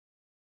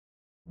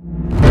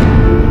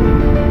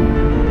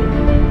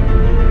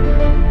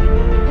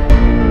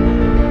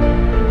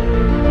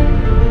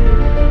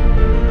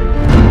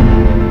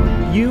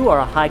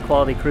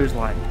high-quality cruise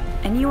line.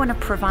 And you want to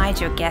provide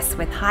your guests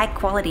with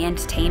high-quality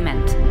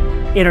entertainment.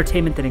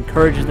 Entertainment that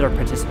encourages their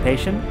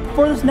participation.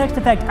 For this next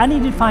effect, I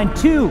need to find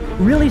 2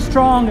 really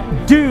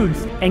strong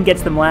dudes and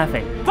gets them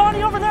laughing.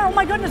 Bonnie, over there! Oh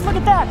my goodness, look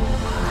at that!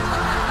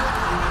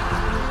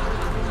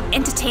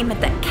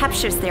 Entertainment that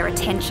captures their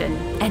attention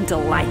and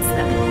delights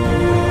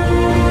them.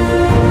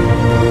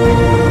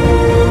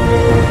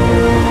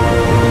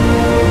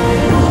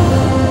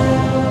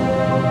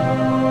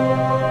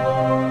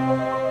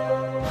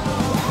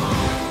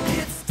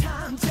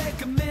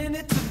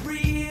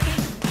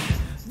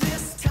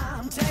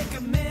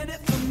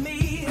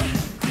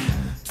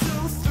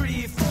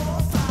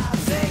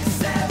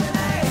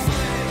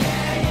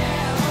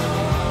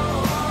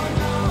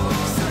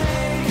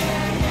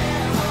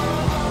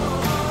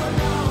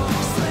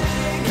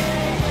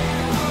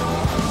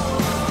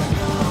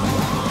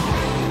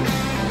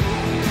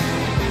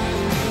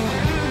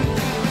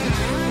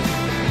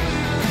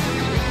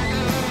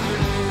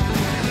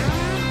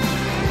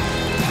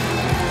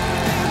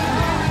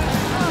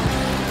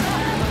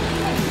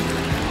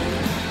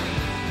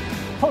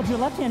 Hold your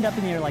left hand up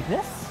in the air like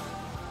this,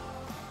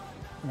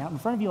 and out in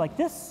front of you like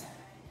this,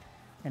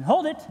 and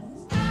hold it. Woo!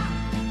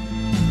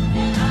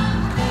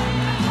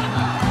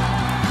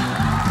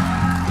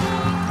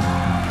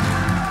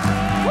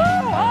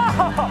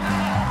 Oh!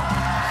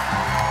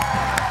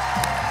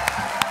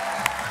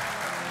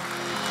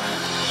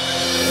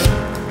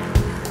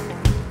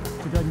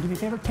 So go ahead and do me a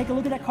favor, take a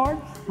look at that card,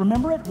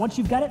 remember it, once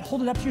you've got it,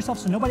 hold it up to yourself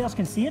so nobody else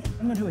can see it.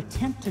 I'm going to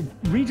attempt to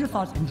read your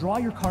thoughts and draw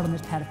your card on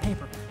this pad of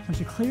paper. I want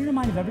you to clear your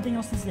mind of everything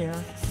else that's there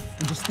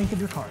and just think of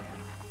your card.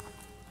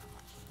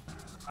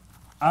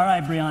 All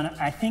right, Brianna,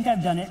 I think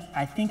I've done it.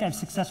 I think I've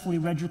successfully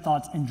read your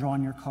thoughts and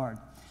drawn your card.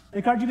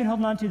 The card you've been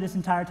holding on to this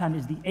entire time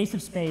is the Ace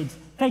of Spades.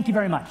 Thank you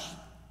very much.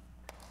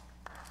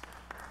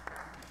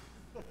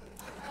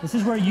 This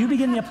is where you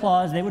begin the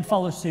applause. They would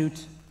follow suit.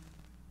 Is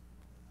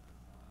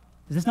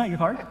this not your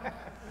card?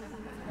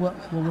 Well,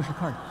 where's your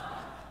card?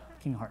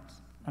 King of Hearts.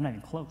 I'm not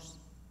even close.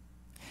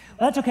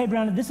 Well, that's okay,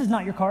 Brianna. This is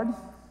not your card.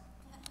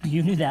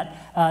 You knew that.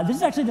 This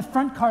is actually the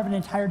front card of an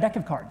entire deck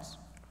of cards.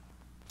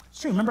 It's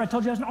true. Remember I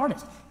told you I was an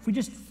artist. If we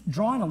just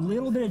draw in a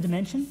little bit of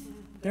dimension,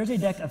 there's a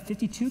deck of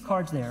 52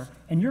 cards there,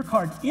 and your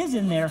card is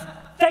in there.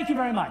 Thank you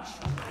very much.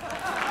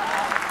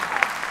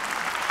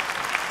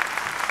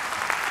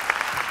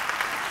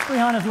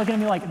 Brianna's looking at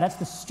me like, that's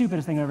the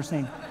stupidest thing I've ever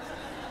seen.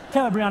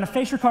 Tell you what, Brianna,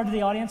 face your card to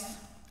the audience.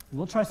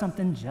 We'll try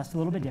something just a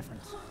little bit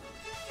different.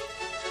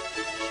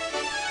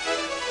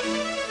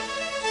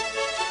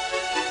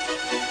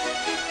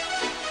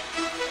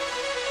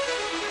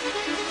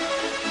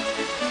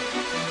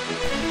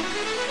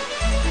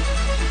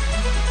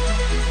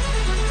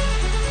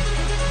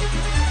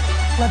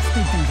 Let's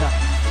speed things up.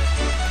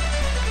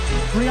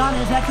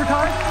 Brianna, is that your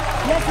card?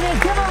 Yes, it is.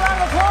 Give her a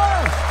round of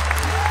applause.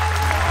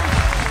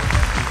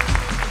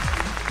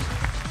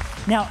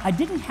 Now, I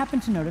didn't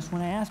happen to notice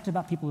when I asked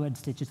about people who had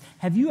stitches,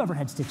 have you ever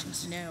had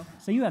stitches? No.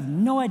 So you have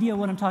no idea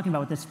what I'm talking about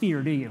with this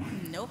fear, do you?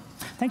 Nope.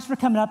 Thanks for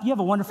coming up. You have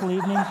a wonderful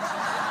evening. It's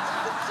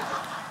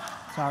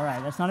all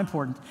right. That's not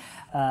important.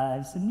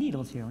 Some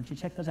needles here. Why don't you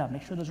check those out?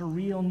 Make sure those are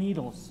real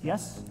needles.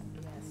 Yes?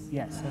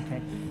 Yes. Yes,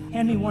 okay.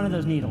 Hand me one of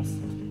those needles.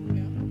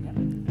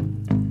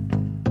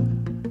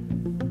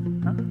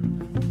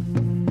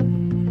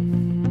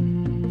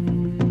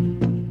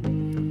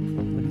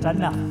 Inside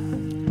the mouth.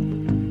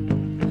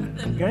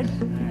 Good?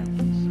 All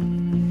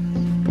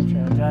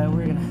right.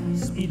 We're going to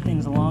speed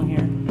things along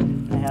here.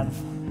 I have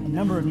a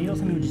number of needles.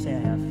 How many would you say I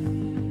have?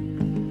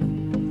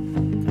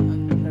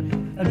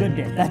 A good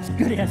bit. That's a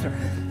good answer.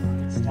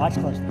 Watch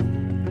closely.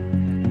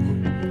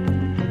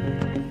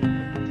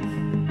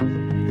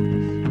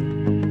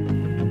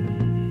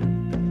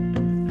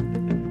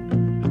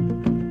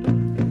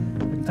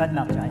 Look inside the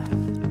mouth, Jai.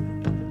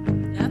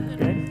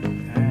 Good?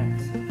 All right.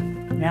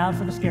 Now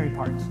for the scary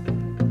parts.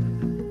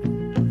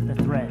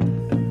 Thread.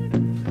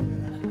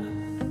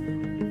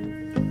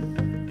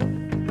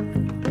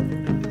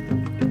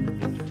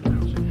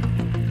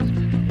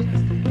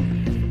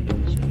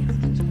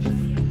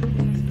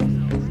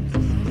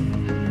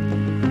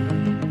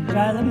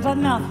 Try it, look inside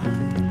the mouth.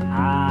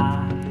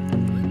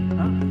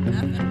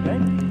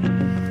 Good.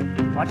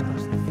 Watch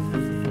closely.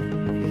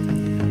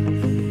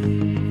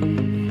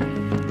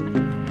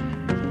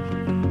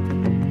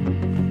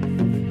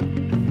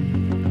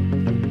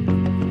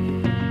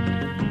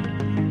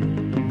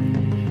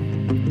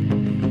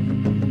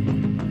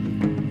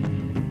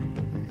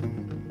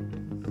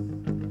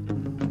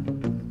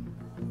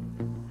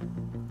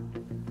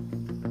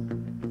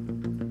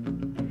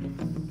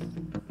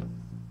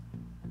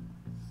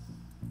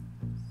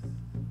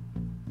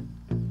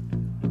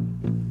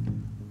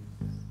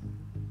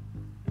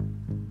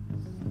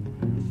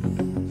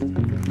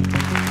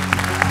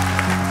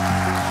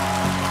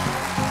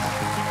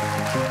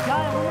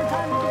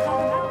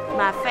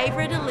 My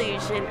favorite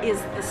illusion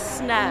is the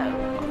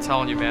snow. I'm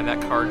telling you, man,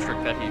 that card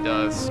trick that he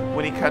does.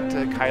 When he cut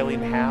Kylie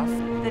in half.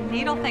 The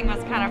needle thing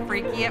was kind of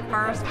freaky at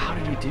first. How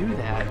did he do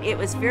that? It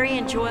was very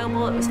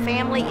enjoyable. It was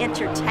family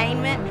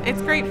entertainment. It's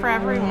great for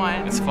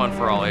everyone. It's fun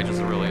for all ages,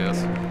 it really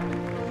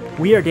is.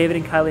 We are David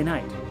and Kylie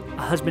Knight,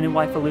 a husband and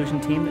wife illusion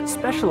team that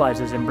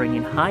specializes in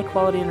bringing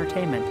high-quality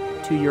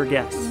entertainment to your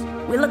guests.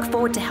 We look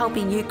forward to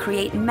helping you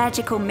create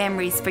magical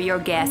memories for your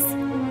guests.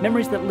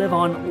 Memories that live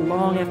on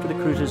long after the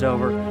cruise is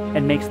over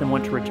and makes them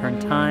want to return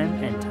time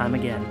and time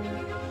again.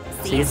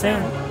 See you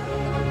soon.